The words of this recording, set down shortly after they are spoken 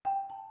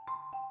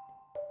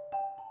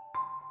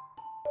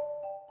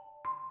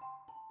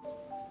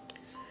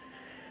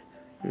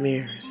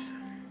Miorrs.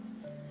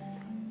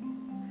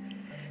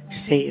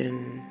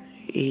 Satan,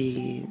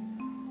 he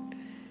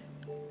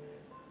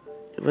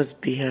was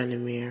behind the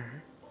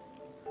mirror.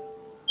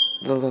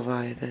 The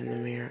Leviathan, the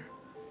mirror.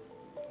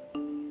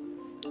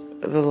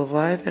 The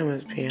Leviathan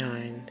was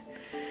behind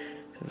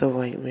the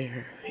white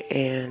mirror,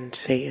 and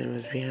Satan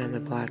was behind the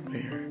black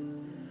mirror.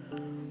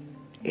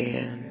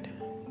 And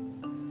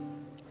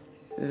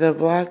the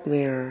black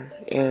mirror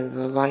and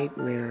the light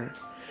mirror,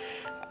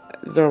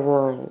 they're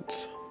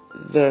worlds,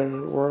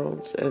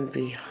 and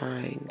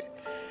behind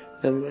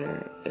the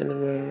mirror, and the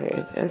mirror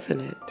is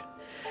infinite,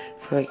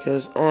 for it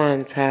goes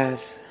on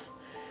past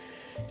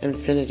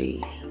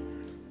infinity.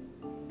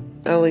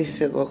 At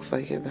least it looks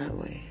like it that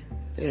way,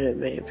 and it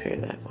may appear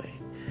that way.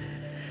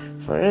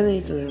 For in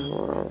these mirror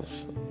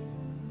worlds,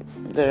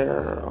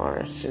 there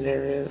are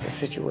scenarios and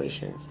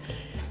situations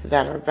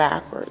that are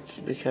backwards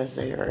because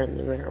they are in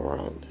the mirror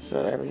world.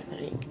 So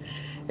everything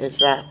is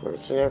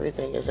backwards and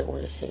everything isn't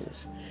what it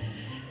seems.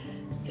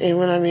 And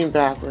when I mean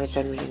backwards,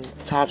 I mean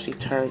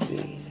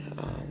topsy-turvy.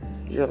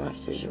 Your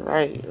left is your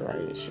right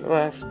is your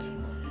left.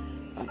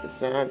 Up is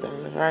down, down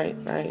is right?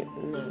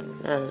 No,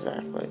 not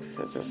exactly,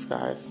 because the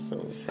sky is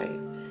still the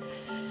same.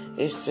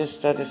 It's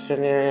just that the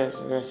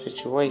scenarios and the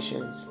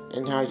situations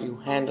and how you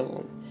handle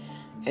them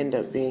end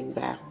up being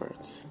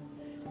backwards.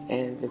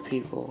 And the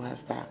people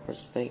have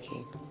backwards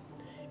thinking.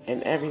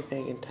 And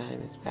everything in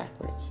time is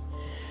backwards.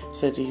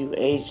 So do you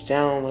age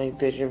down like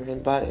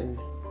Benjamin Button?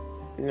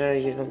 No,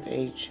 you don't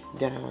age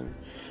down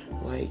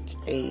like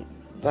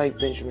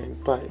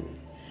Benjamin Button.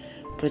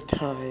 But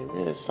time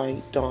is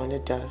like dawn to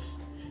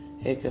dusk.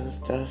 It goes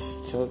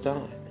dusk till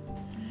dawn.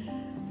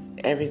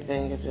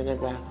 Everything is in a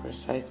backward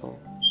cycle.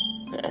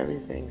 But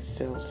everything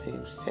still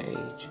seems to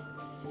age.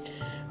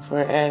 For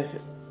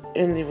as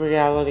in the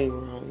reality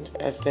world,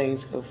 as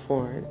things go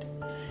forward,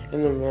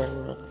 in the mirror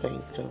world,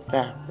 things go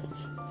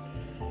backwards.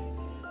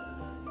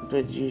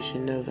 But you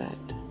should know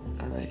that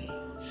already.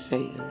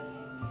 Satan.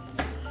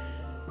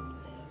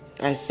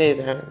 I say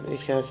that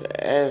because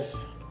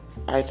as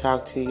I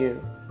talk to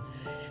you,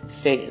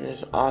 Satan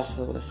is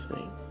also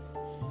listening.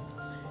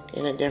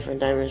 In a different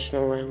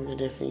dimensional realm, a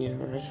different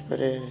universe, but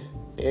it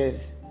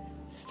is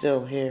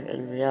still here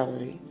in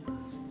reality.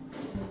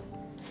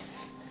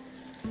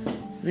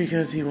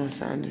 Because he wants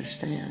to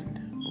understand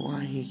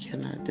why he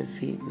cannot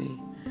defeat me,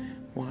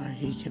 why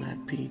he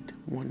cannot beat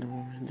Wonder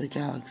Woman, the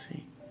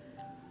galaxy.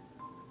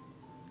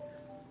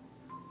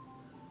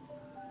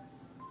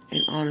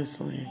 And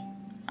honestly,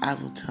 I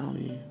will tell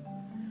you,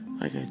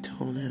 like I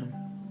told him,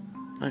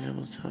 like I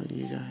will tell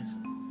you guys,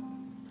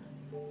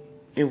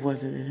 it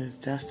wasn't in his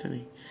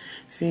destiny.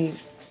 See,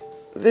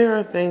 there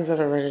are things that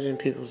are written in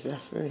people's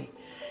destiny,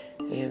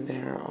 and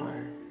there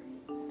are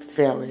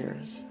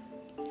failures,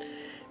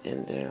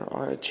 and there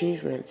are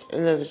achievements,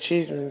 and those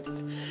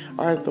achievements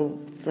are the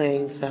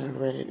things that are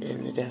written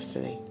in the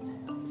destiny.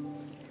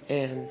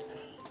 And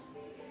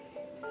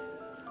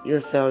your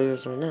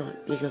failures are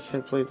not, because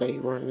simply they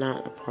were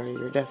not a part of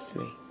your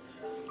destiny.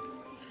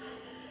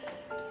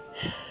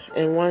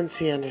 And once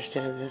he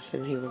understands this,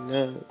 then he will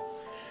know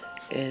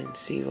and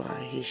see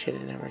why he should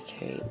have never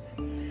came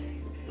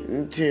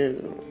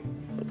to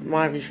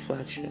my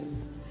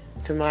reflection,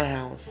 to my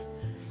house,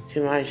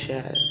 to my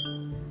shadow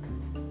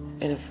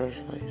in the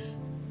first place.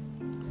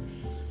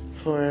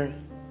 For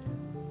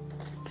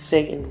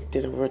Satan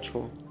did a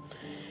ritual,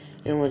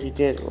 and what he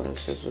did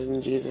was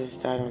when Jesus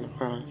died on the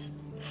cross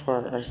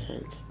for our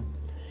sins,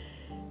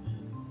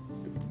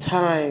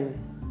 time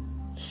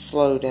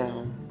slowed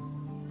down.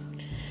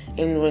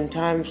 And when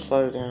time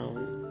slowed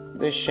down,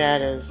 the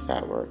shadows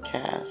that were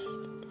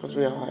cast, because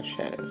we all have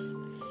shadows,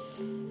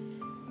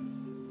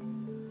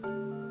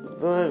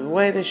 the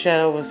way the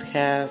shadow was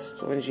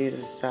cast when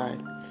Jesus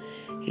died,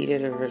 he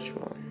did a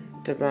ritual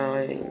to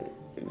bind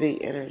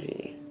the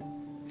energy.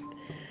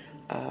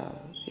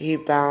 He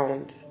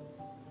bound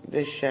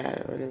the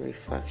shadow and the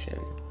reflection.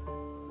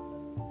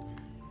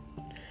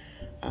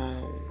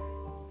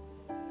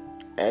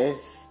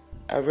 As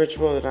a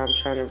ritual that I'm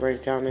trying to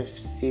break down is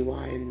see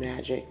why in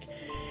magic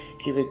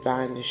he would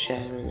bind the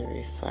shadow and the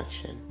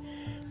reflection,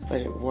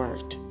 but it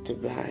worked to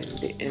bind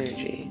the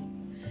energy.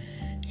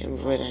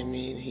 And what I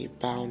mean, he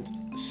bound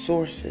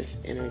Source's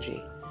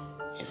energy.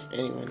 If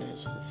anyone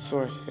knows what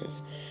Source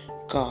is,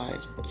 God,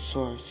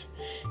 Source,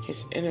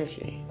 his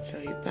energy. So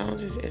he bound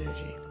his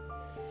energy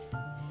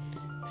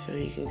so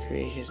he can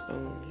create his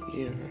own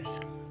universe,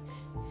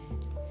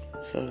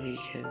 so he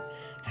can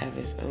have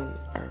his own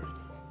earth.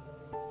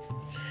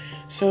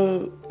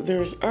 So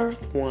there's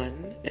Earth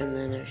 1 and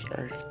then there's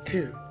Earth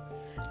 2.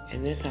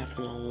 And this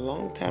happened a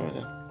long time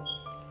ago.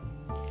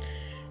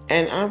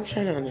 And I'm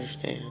trying to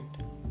understand,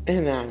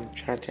 and I'm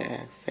trying to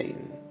ask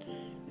Satan,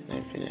 and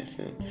I've been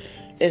asking him,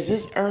 is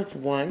this Earth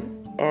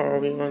 1 or are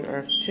we on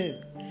Earth 2?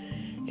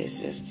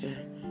 Is this the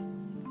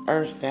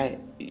Earth that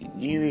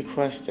you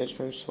requested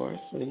from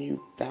Source when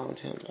you bound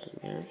him by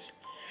the mirrors?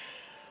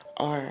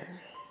 Or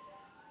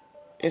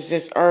is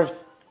this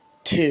Earth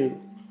 2?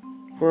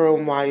 Where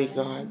Almighty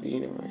God, the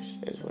universe,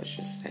 is what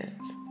just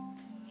stands.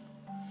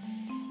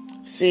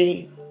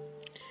 See,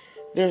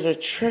 there's a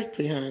trick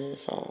behind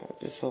this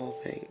whole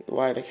thing.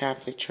 Why the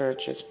Catholic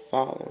Church is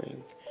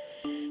following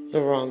the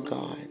wrong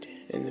God,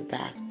 and the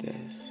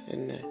Baptists,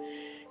 and the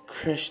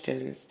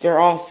Christians. They're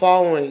all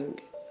following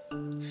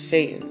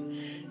Satan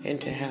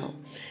into hell.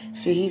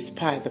 See, he's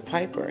Pied the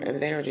Piper, and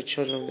they are the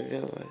children of the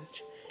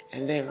village.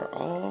 And they are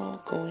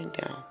all going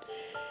down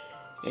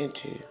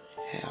into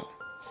hell.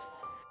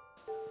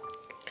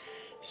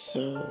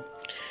 So,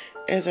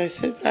 as I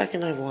sit back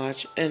and I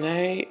watch, and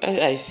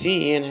I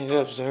see and I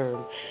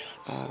observe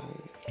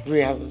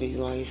reality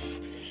life,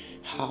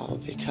 how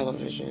the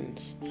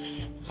televisions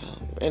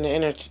and the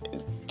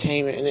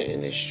entertainment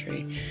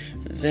industry,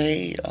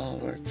 they all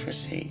work for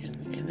Satan,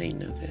 and they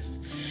know this.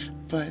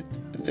 But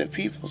the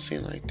people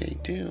seem like they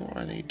do,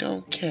 or they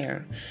don't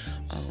care,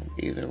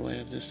 either way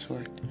of the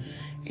sort.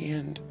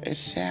 And it's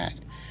sad,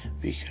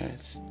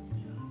 because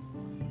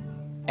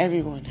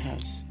everyone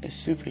has a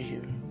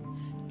superhero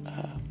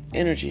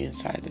energy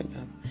inside of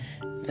them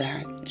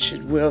that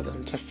should will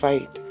them to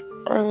fight,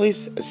 or at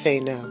least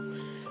say no.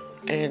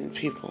 And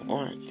people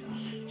aren't,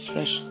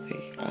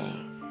 especially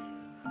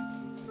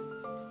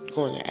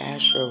going to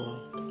Astro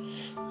World.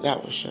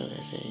 That was shown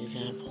as an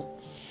example.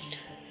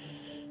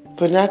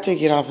 But not to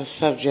get off a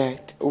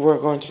subject, we're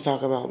going to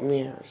talk about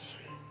Miorrs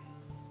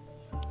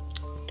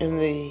and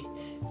the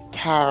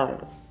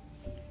power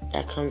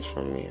that comes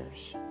from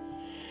Miorrs,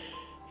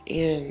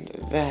 and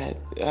that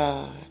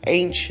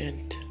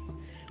ancient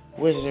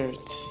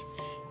wizards,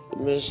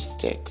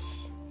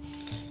 mystics,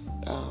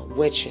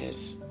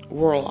 witches,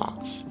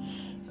 warlocks,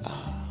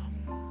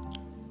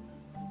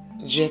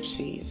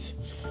 gypsies,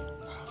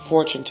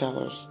 fortune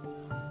tellers,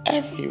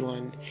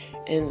 everyone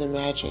in the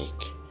magic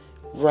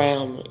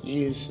realm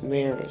use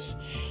Miorrs.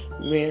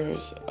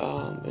 Miorrs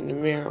in the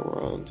mirror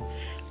world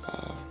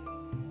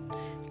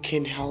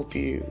can help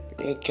you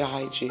and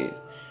guide you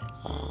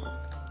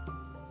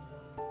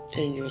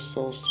in your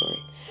soul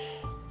story.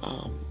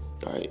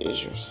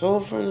 Is your soul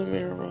from the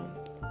mirror world?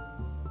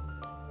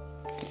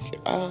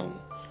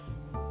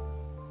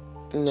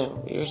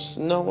 No,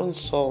 no one's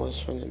soul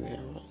is from the mirror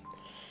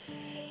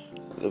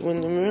world.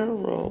 When the mirror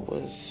world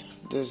was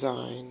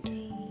designed,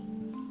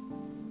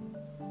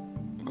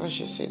 let's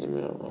just say the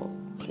mirror world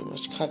pretty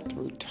much cut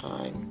through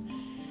time,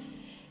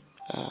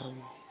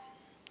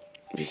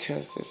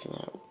 because it's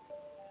not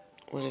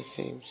what it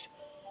seems.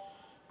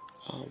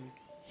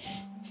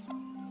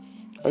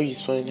 Are you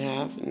split in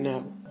half?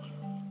 No,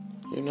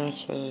 you're not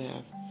split in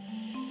half,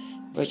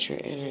 but your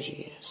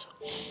energy is,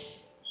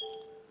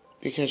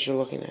 because you're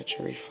looking at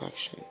your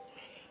reflection.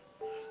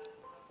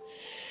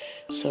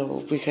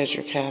 So because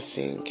you're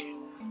casting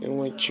in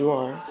what you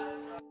are,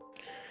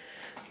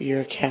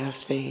 you're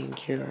casting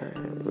your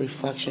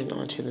reflection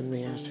onto the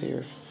mirror.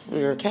 So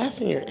you're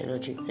casting your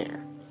energy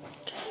there.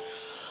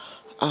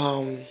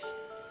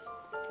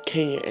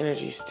 Can your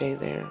energy stay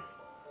there?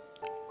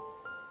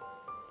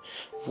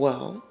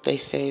 Well, they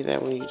say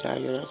that when you die,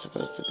 you're not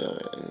supposed to go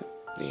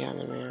behind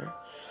the mirror.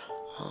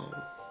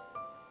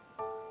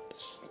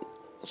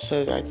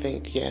 So I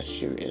think,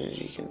 yes, your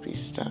energy can be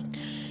stuck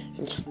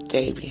and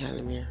stay behind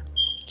the mirror.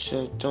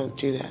 So don't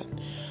do that.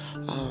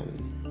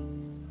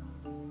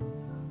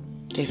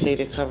 They say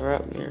to cover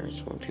up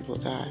mirrors when people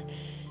die.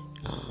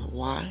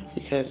 Why?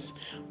 Because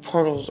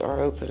portals are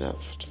opened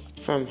up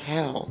from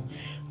hell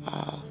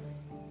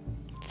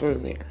through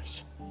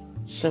mirrors.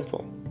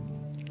 Simple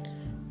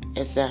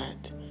as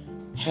that.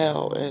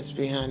 Hell is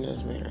behind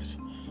those mirrors.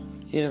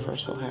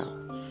 Universal hell.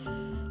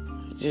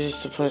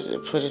 Just to put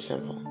it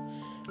simple.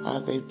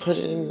 They put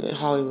it in the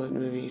Hollywood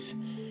movies,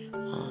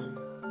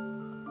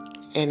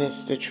 and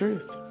it's the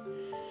truth.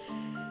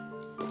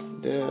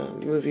 The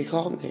movie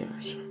called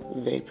Miorrs,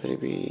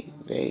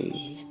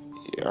 they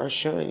are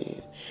showing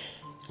you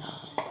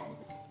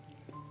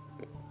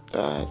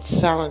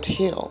Silent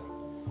Hill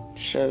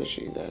shows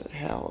you that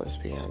hell is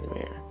behind the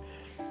mirror.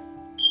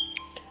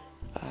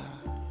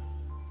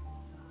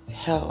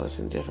 Hell is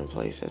in different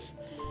places.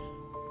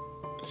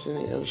 It's in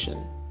the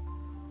ocean.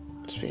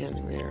 It's behind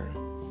the mirror.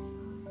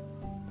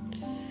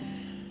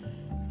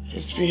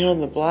 It's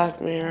behind the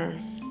black mirror.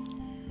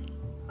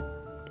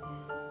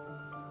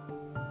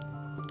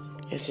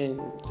 It's in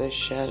the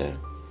shadow.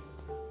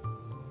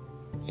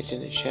 It's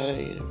in the shadow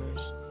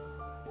universe.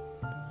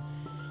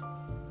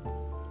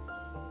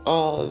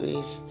 All of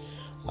these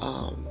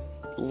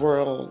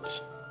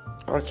worlds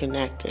are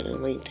connected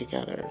and linked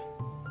together.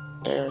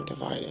 They are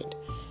divided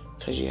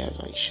because you have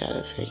like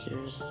shadow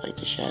figures, like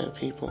the shadow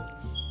people.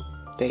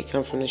 They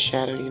come from the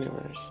shadow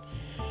universe.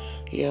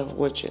 You have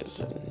witches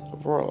and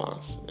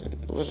warlocks and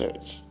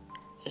wizards,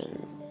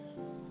 and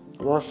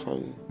we're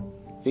from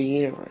the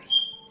universe.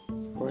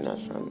 We're not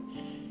from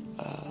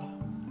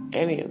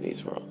any of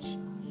these worlds,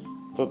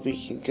 but we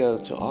can go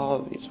to all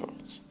of these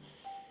worlds.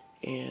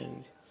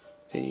 And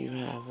then you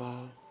have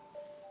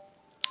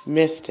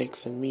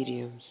mystics and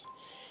mediums,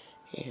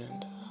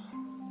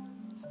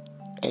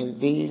 and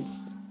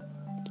these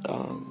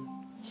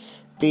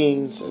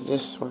beings of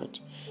this sort,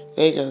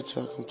 they go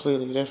to a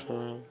completely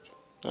different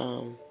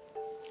realm,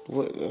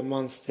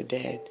 amongst the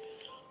dead,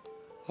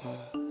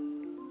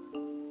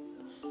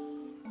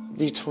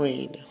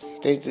 between.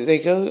 They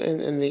go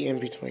in the in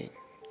between,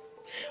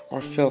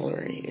 or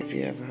fillery, if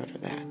you ever heard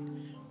of that.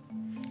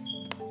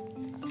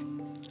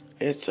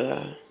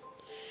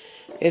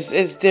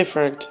 It's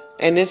different,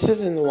 and this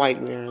is in the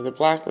white mirror. The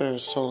black mirror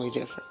is totally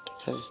different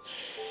because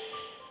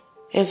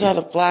inside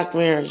the black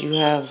mirror you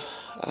have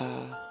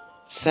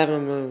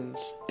 7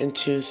 moons and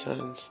 2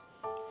 suns,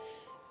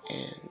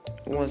 and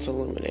one's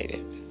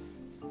illuminated,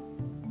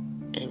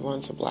 and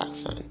one's a black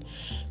sun.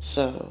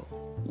 So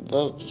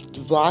the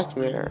black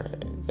mirror,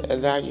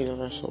 that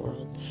universal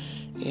world,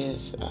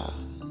 is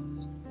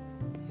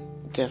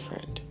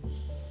different.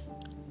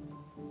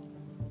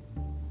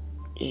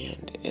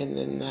 And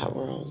in that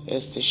world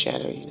is the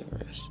shadow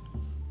universe.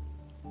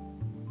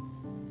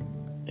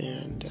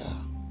 And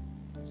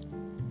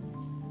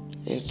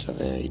it's a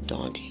very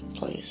daunting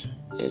place.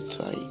 It's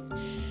like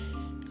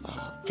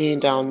being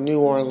down New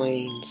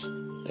Orleans,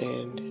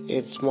 and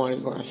it's Mardi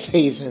Gras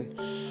season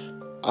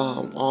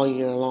all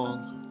year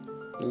long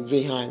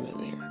behind the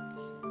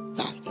mirror,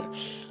 back there.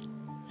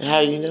 And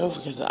how do you know?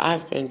 Because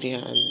I've been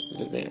behind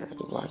the mirror,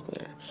 the black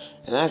mirror,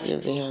 and I've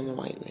been behind the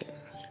white mirror.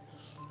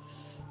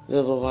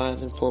 The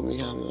Leviathan pulled me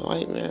behind the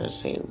white mirror,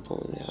 Satan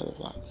pulled me behind the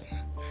black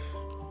mirror.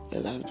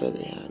 And I've been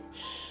behind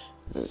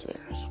those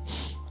mirrors.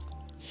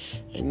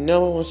 And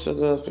no one wants to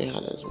go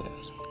behind those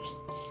mirrors.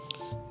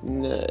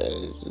 No,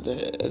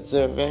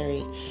 they're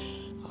very,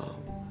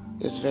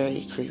 it's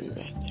very creepy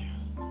back there.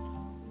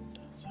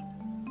 So,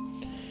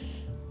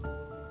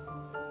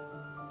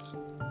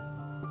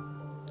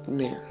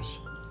 mirrors.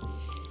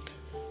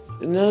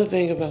 Another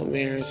thing about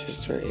mirrors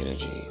is their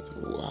energy.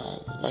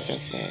 Like I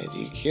said,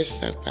 you get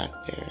stuck back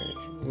there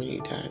when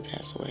you die and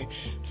pass away.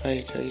 So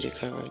I tell you to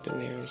cover up the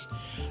mirrors.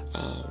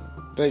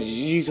 But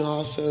you can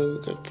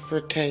also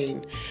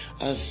pertain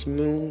as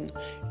moon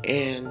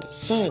and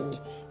sun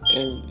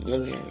in the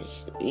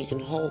mirrors. You can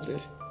hold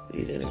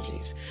these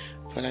energies.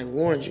 But I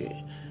warned you,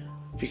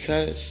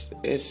 because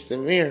it's the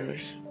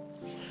mirrors,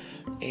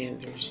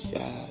 and there's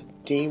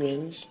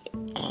demons,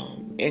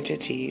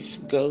 entities,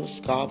 ghosts,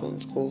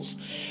 goblins, ghouls.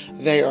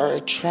 They are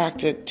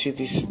attracted to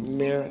this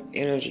mirror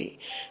energy.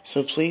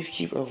 So please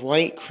keep a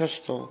white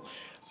crystal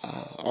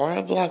or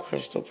a black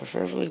crystal,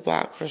 preferably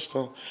black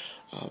crystal,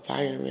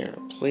 by your mirror,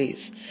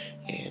 please.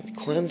 And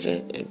cleanse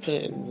it and put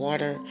it in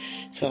water.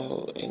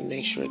 And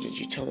make sure that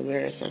you tell the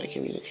mirror it's not a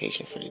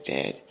communication for the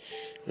dead.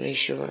 Make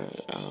sure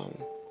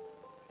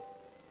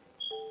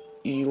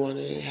you want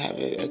to have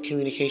a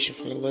communication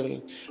for the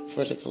living,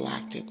 for the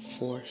galactic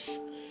force.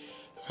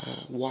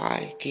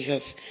 Why?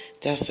 Because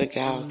that's the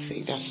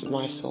galaxy. That's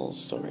my soul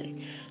story.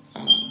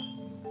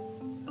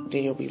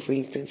 Then you'll be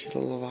linked into the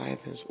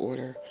Leviathan's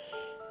order,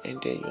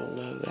 and then you'll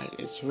know that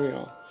it's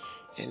real,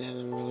 and that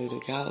I'm really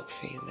the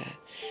galaxy, and that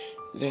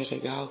there's a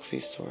galaxy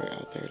story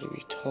out there to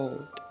be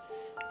told,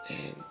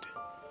 and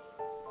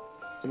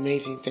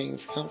amazing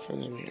things come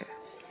from the mirror.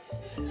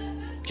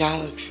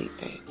 Galaxy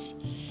things.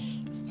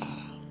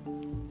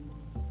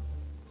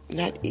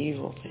 Not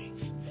evil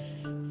things.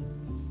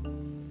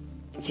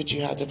 But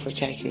you have to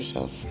protect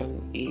yourself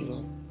from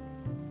evil.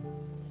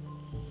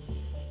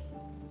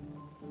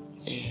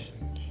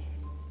 And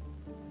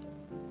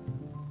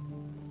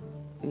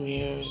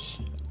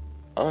mirrors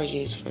are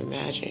used for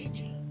magic.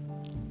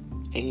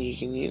 And you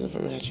can use them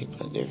for magic,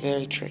 but they're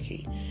very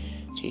tricky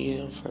to use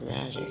them for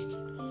magic.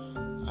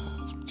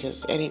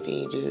 Because anything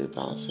you do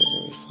bounces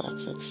and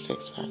reflects and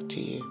sticks back to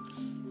you.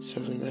 So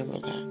remember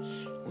that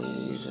when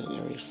you're using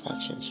a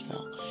reflection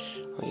spell,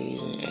 or you're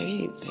using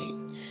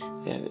anything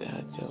that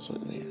deals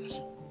with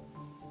mirrors.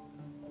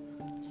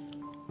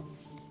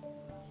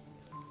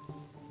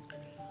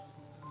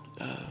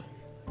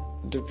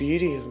 The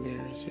beauty of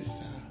mirrors is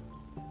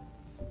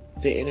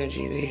the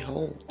energy they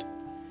hold.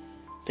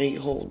 They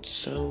hold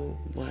so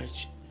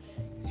much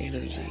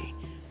energy.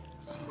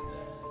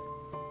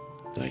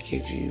 Like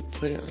if you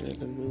put it under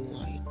the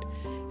moonlight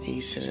and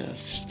you set a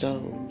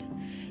stone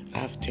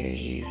after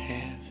you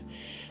have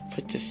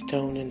put the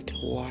stone into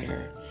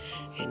water,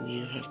 and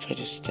you have put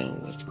a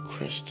stone with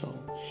crystal,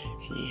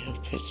 and you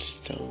have put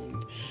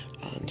stone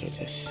under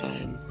the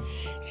sun,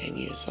 and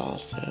you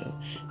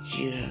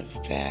have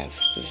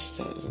bathed the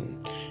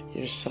stone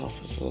yourself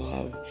with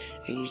love,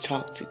 and you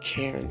talk to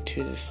care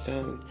into the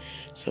stone.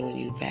 So when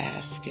you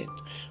bask it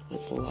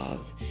with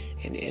love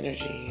and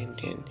energy, and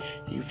then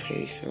you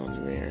paste it on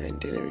the mirror,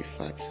 and then it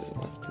reflects it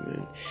off the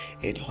moon,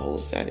 it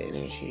holds that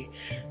energy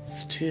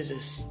to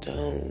the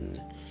stone.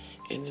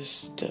 And the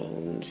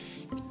stone,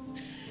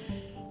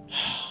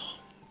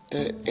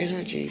 the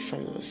energy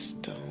from the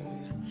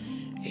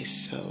stone is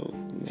so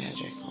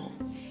magical,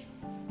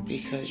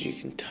 because you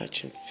can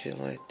touch and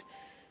feel it,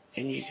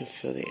 and you can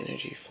feel the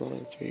energy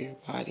flowing through your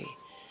body.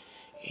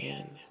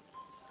 And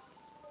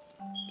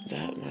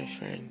that, my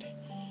friend,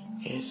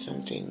 is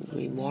something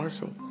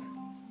remarkable.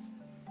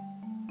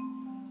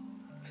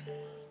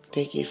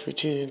 Thank you for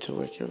tuning to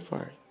Work Your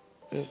Part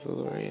with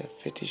Valoria,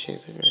 50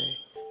 Shades of Grey.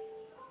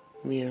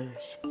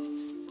 Miorrs.